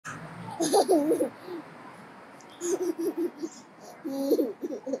I'm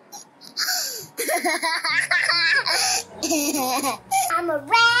a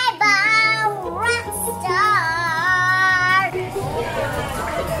rebel rock star.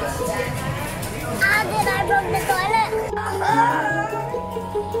 How did I broke the toilet?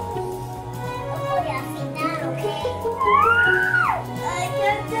 Oh yeah, sit down, okay? I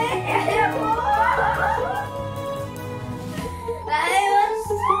can't take it anymore. I was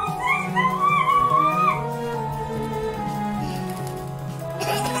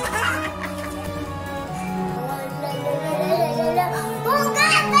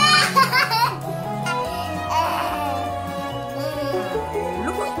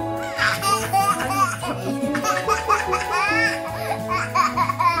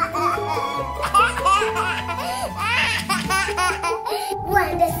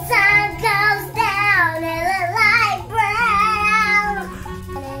when the sun goes down and the light brown,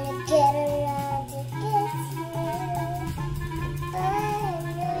 and I get around to kiss you.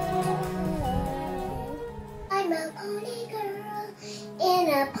 I'm a pony girl in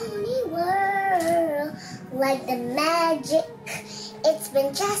a pony world. Like the magic, it's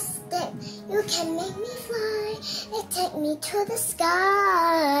been justed. You can make me fly and take me to the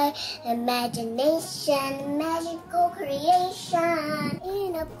sky. Imagination, magical creation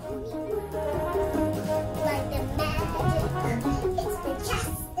in a pony world. Like the magic, it's been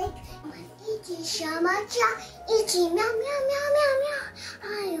justed. Ichi shamacha, ichi meow meow meow meow meow.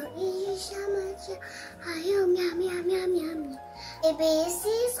 Ayo ichi shamacha, ayo meow meow meow meow meow.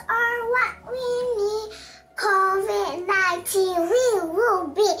 ABCs are what we need. COVID-19 we will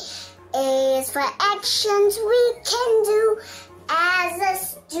be. A is for actions we can do as a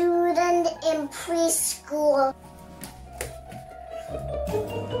student in preschool.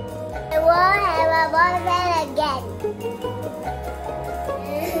 I won't have a boyfriend again.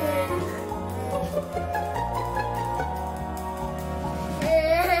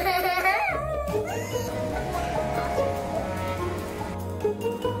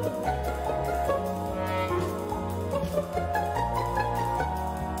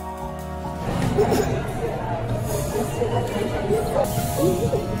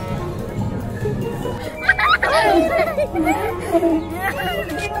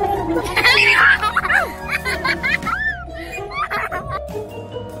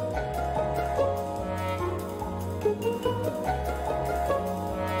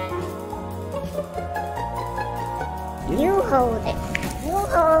 You hold it. You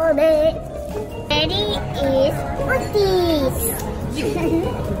hold it. Daddy is for this.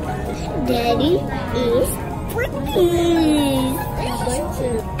 Daddy is for this.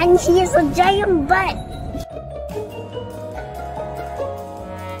 And she has a giant butt.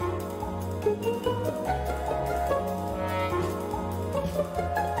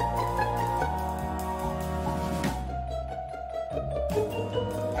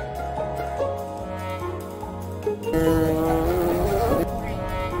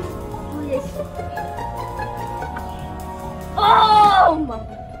 Oh my.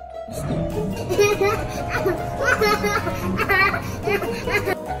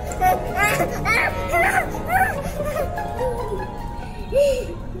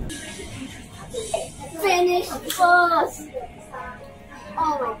 Finish first.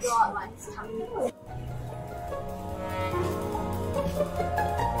 Oh my god, what's coming?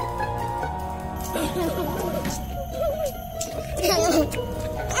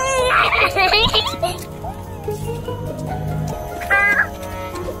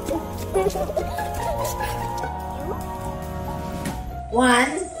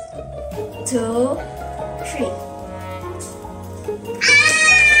 One, two, three.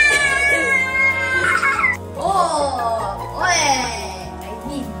 Oh, I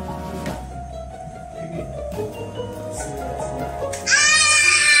win.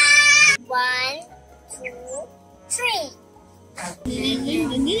 One, two, three.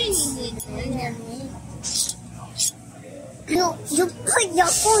 You put your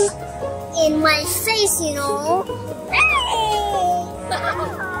phone in my face, you know.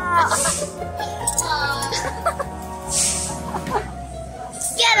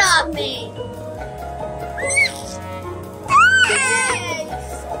 Get off me!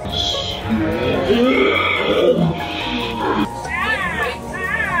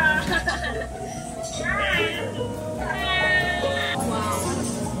 Wow.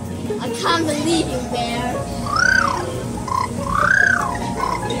 I can't believe you, Bear.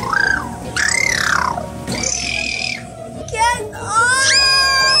 Get off!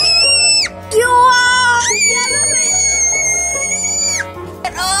 You are!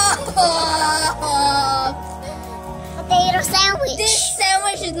 Get off! Potato sandwich. This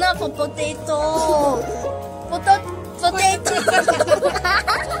sandwich is not for potato. Potato.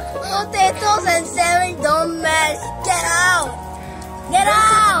 Potatoes and salmon don't match. Get out. Get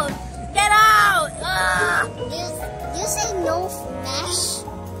out. Get out. Ah. You say no mesh?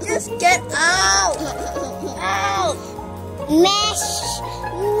 Just get out. Out. Mesh.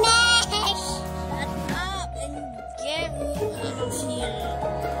 Shut up and get me out of here.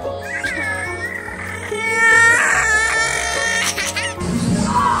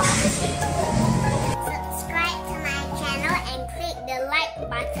 Subscribe to my channel and click the like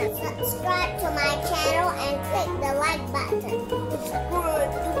button. Subscribe to my channel and click the like button.